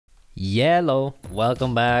Yellow,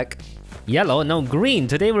 welcome back. Yellow, no green.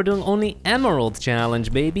 Today we're doing only emerald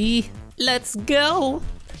challenge, baby. Let's go.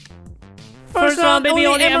 First round, baby,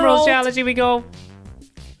 only emerald challenge. Here we go.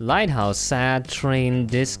 Lighthouse, sad, train,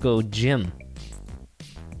 disco, gym.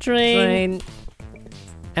 Train.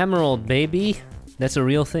 Emerald, baby. That's a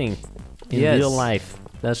real thing in real life.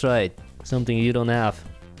 That's right. Something you don't have.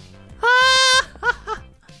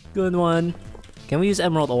 Good one. Can we use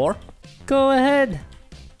emerald ore? Go ahead.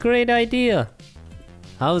 Great idea.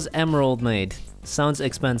 How's emerald made? Sounds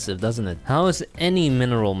expensive, doesn't it? How is any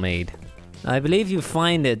mineral made? I believe you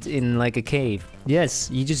find it in like a cave. Yes,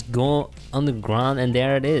 you just go underground and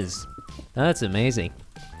there it is. That's amazing.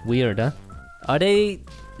 Weird, huh? Are they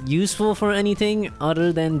useful for anything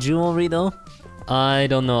other than jewelry though? I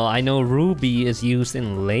don't know. I know ruby is used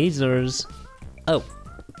in lasers. Oh,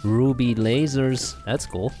 ruby lasers. That's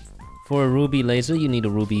cool. For a ruby laser, you need a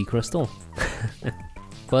ruby crystal.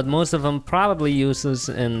 But most of them probably uses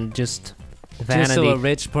in just vanity. Just so a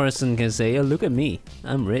rich person can say, oh, look at me,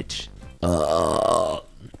 I'm rich.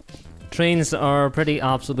 Trains are pretty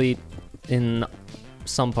obsolete in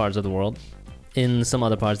some parts of the world. In some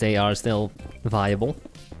other parts, they are still viable.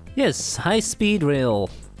 Yes, high-speed rail.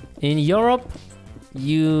 In Europe,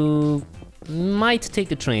 you might take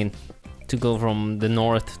the train to go from the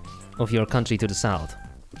north of your country to the south.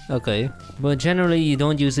 Okay. But generally, you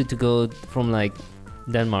don't use it to go from like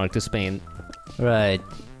Denmark to Spain. Right.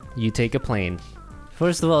 You take a plane.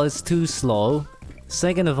 First of all, it's too slow.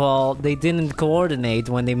 Second of all, they didn't coordinate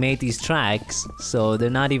when they made these tracks, so they're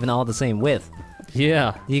not even all the same width.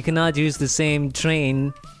 Yeah. You cannot use the same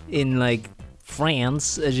train in like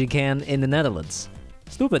France as you can in the Netherlands.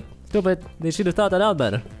 Stupid. Stupid. They should have thought that out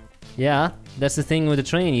better. Yeah, that's the thing with the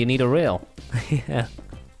train, you need a rail. Yeah.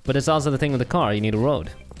 But it's also the thing with the car, you need a road.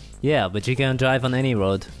 Yeah, but you can't drive on any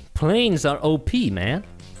road. Planes are OP, man.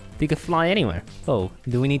 They can fly anywhere. Oh,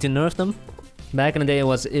 do we need to nerf them? Back in the day it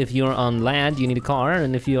was if you're on land, you need a car,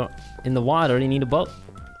 and if you're in the water, you need a boat.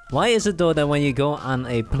 Why is it though that when you go on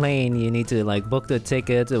a plane, you need to like book the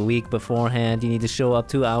ticket a week beforehand, you need to show up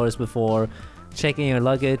 2 hours before, check in your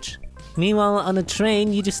luggage? Meanwhile, on a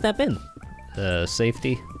train, you just step in.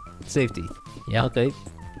 Safety. Safety. Yeah. Okay.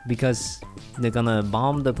 Because they're gonna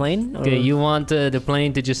bomb the plane? Or? Okay, you want the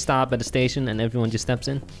plane to just stop at the station and everyone just steps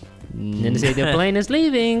in? And then they say the plane is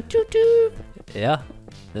leaving. Choo choo. Yeah,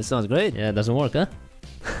 that sounds great. Yeah, it doesn't work, huh?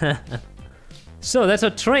 So that's a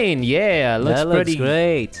train. Yeah, That looks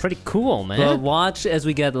great. Pretty cool, man. But watch as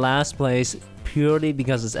we get last place purely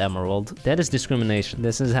because it's emerald. That is discrimination.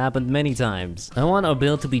 This has happened many times. I want our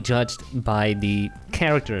build to be judged by the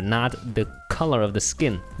character, not the color of the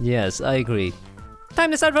skin. Yes, I agree. Time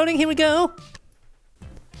to start voting. Here we go.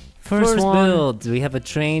 First build. We have a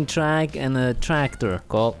train track and a tractor.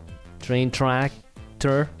 Cool. Train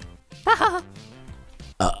tractor.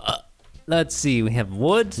 Let's see. We have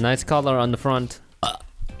wood. Nice color on the front.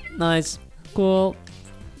 Nice. Cool.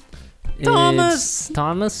 Thomas.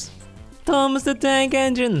 Thomas the Tank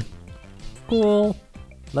Engine. Cool.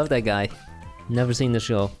 Love that guy. Never seen the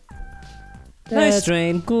show. Nice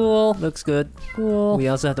train. Cool. Looks good. Cool. We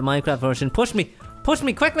also have the Minecraft version. Push me. Push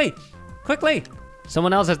me quickly. Quickly.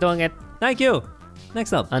 Someone else is doing it. Thank you.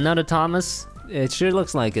 Next up. Another Thomas. It sure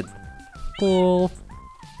looks like it. Cool.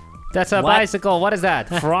 That's a bicycle. What is that?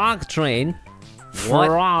 Frog train.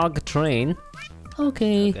 Frog train.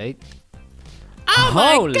 Okay.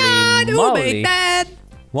 Oh Holy my god, moly. who made that?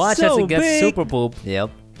 Watch So as it gets big. super poop.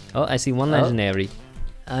 Yep. Oh, I see one legendary.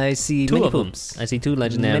 I see Two many of them. poops. I see two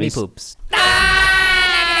legendaries. Many poops.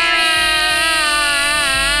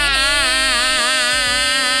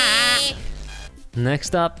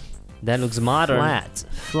 Next up, that looks modern.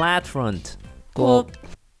 Flat front. Cool.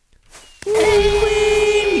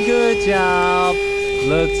 Good job.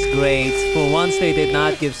 Looks great. For once they did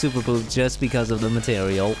not give super poop just because of the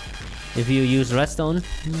material. If you use redstone.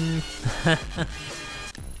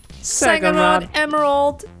 Second round,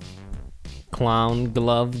 emerald. Clown,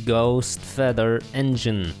 glove, ghost, feather,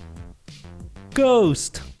 engine.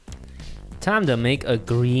 Ghost. Time to make a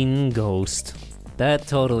green ghost. That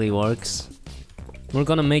totally works. We're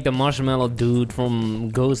gonna make the marshmallow dude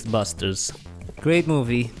from Ghostbusters. Great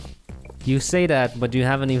movie. You say that, but you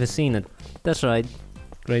haven't even seen it. That's right.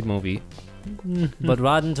 Great movie. But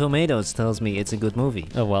Rotten Tomatoes tells me it's a good movie.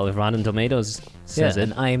 Oh well, if Rotten Tomatoes says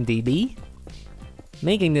and IMDb?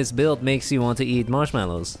 Making this build makes you want to eat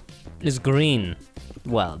marshmallows. It's green.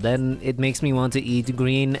 Well, then it makes me want to eat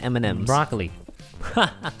green M&Ms. Broccoli.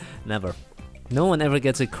 Never. No one ever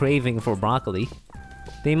gets a craving for broccoli.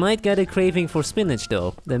 They might get a craving for spinach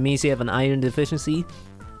though. That means you have an iron deficiency.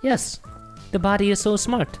 Yes. The body is so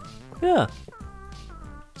smart. Yeah.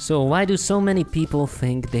 So why do so many people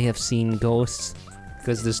think they have seen ghosts?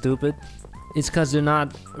 Because they're stupid. It's because they're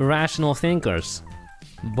not rational thinkers.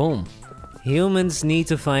 Boom. Humans need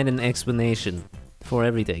to find an explanation for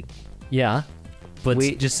everything. Yeah, but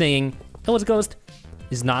just saying, oh, it's a ghost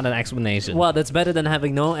is not an explanation. Well, that's better than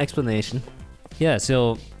having no explanation. Yeah,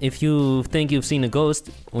 so if you think you've seen a ghost,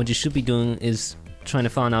 what you should be doing is trying to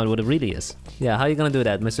find out what it really is. Yeah, how are you gonna do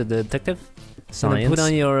that, Mr. Detective? Science. Put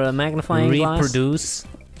on your magnifying glass? Reproduce.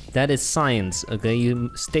 That is science, okay?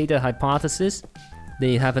 You state a hypothesis.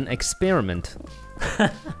 They have an experiment.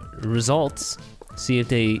 Results. See if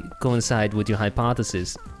they coincide with your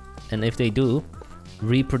hypothesis. And if they do,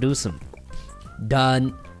 reproduce them.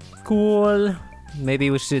 Done. Cool. Maybe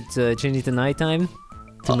we should change it to nighttime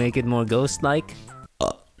to make it more ghost-like.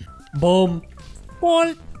 Boom.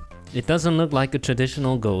 What? It doesn't look like a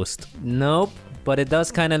traditional ghost. Nope, but it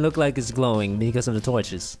does kind of look like it's glowing because of the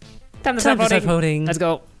torches. Time to start voting. Let's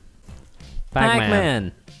go.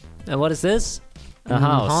 Pac-Man. And what is this? A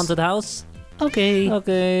house. Haunted house? Okay.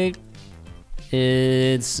 Okay.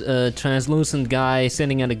 It's a translucent guy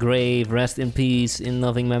sitting at a grave. Rest in peace, in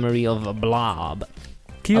loving memory of a blob.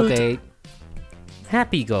 Cute. Okay.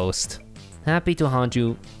 Happy ghost. Happy to haunt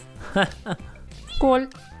you. Cool.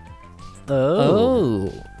 Oh.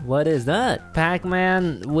 What is that?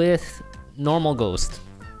 Pac-Man with normal ghost.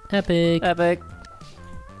 Epic. Epic.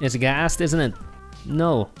 It's gassed, isn't it?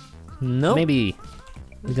 No. Nope. Maybe.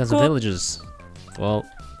 Because of villagers. Well.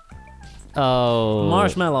 Oh.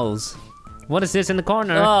 Marshmallows. What is this in the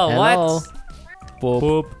corner? Oh, hello? what? Boop.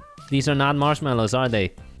 Boop. These are not marshmallows, are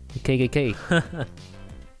they? KKK.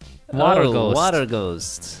 Water ghost. Water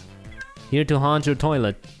ghost. Here to haunt your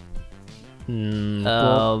toilet.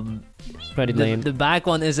 Pretty lame. The back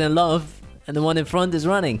one is in love, and the one in front is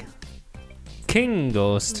running. King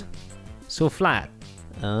ghost. So flat.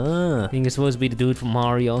 Ah. I think it's supposed to be the dude from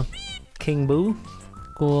Mario. King Boo.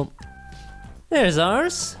 Cool. There's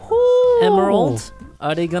ours. Ooh. Emerald.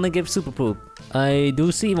 Are they gonna give super poop? I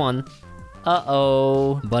do see one.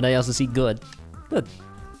 Uh-oh. But I also see good. Good.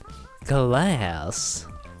 Glass.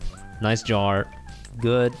 Nice jar.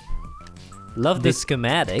 Good. Love the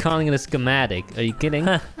schematic. Calling it a schematic. Are you kidding?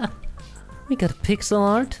 We got pixel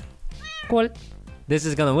art. Cool. This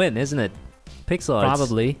is gonna win, isn't it? Pixel arts.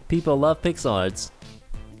 Probably. People love pixel arts.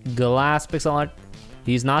 Glass pixel art.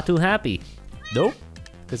 He's not too happy. Nope.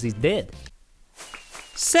 Because he's dead.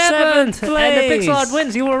 Seventh place! And the pixel art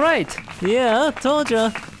wins, you were right. Yeah, told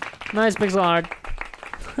ya. Nice pixel art.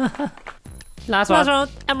 Last Last one.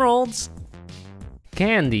 round, emeralds.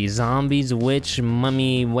 Candy, zombies, witch,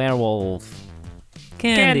 mummy, werewolf.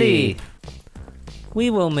 Candy. We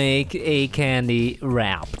will make a candy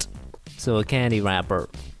wrapped. So a candy wrapper.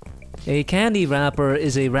 A candy rapper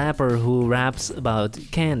is a rapper who raps about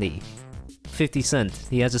candy. 50 Cent.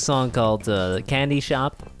 He has a song called Candy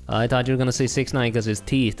Shop. I thought you were gonna say 6ix9ine because his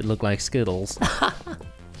teeth look like Skittles.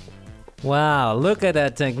 Wow, look at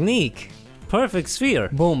that technique. Perfect sphere.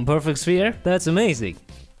 Boom, perfect sphere. That's amazing.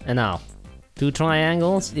 And now, 2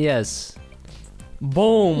 triangles. Yes.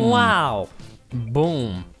 Boom. Wow.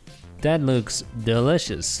 Boom. That looks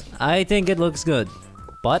delicious. I think it looks good.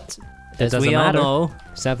 But, as doesn't we all matter. know,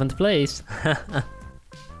 7th place.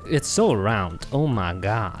 It's so round. Oh my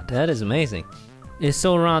god. that is amazing. It's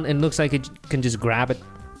so round, it looks like it can just grab it.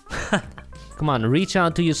 Come on, reach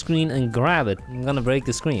out to your screen and grab it. I'm gonna break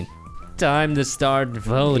the screen. Time to start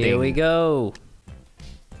voting. Here we go.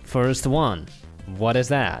 First one. What is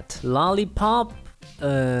that? Lollipop,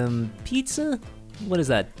 pizza? What is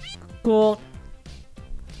that? Cool.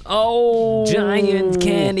 Oh! Giant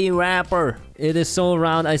candy wrapper. It is so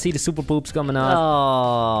round, I see the super poops coming out.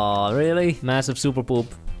 Oh, really? Massive super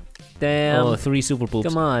poop. Damn. Oh, 3 super poops.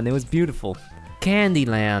 Come on, it was beautiful.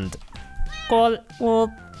 Candyland. Cool.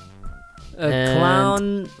 Well, a And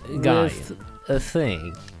clown guy. with a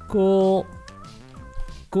thing. Cool.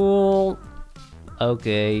 Cool.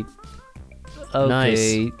 Okay. Okay.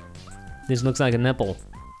 Nice. This looks like a nipple.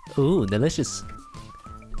 Ooh, delicious.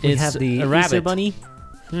 It's We have the a Easter rabbit. bunny.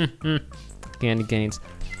 Candy canes.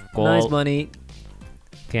 Cool. Nice bunny.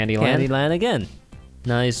 Candyland. Candyland again.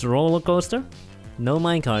 Nice roller coaster. No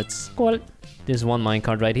minecarts. Cool. There's one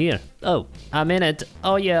minecart right here. Oh, I'm in it.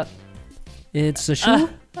 Oh yeah. It's a shoe.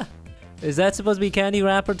 is that supposed to be candy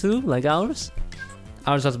wrapper too, like ours?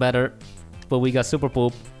 Ours was better, but we got super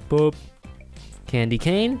poop. Poop. Candy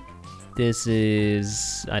cane. This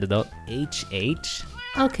is, I don't know. HH.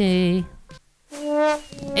 Okay.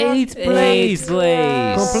 8th Eighth place.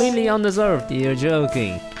 place. Completely undeserved. You're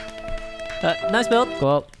joking. Nice build.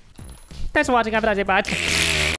 Cool. Thanks for watching. Have a nice day. Bye.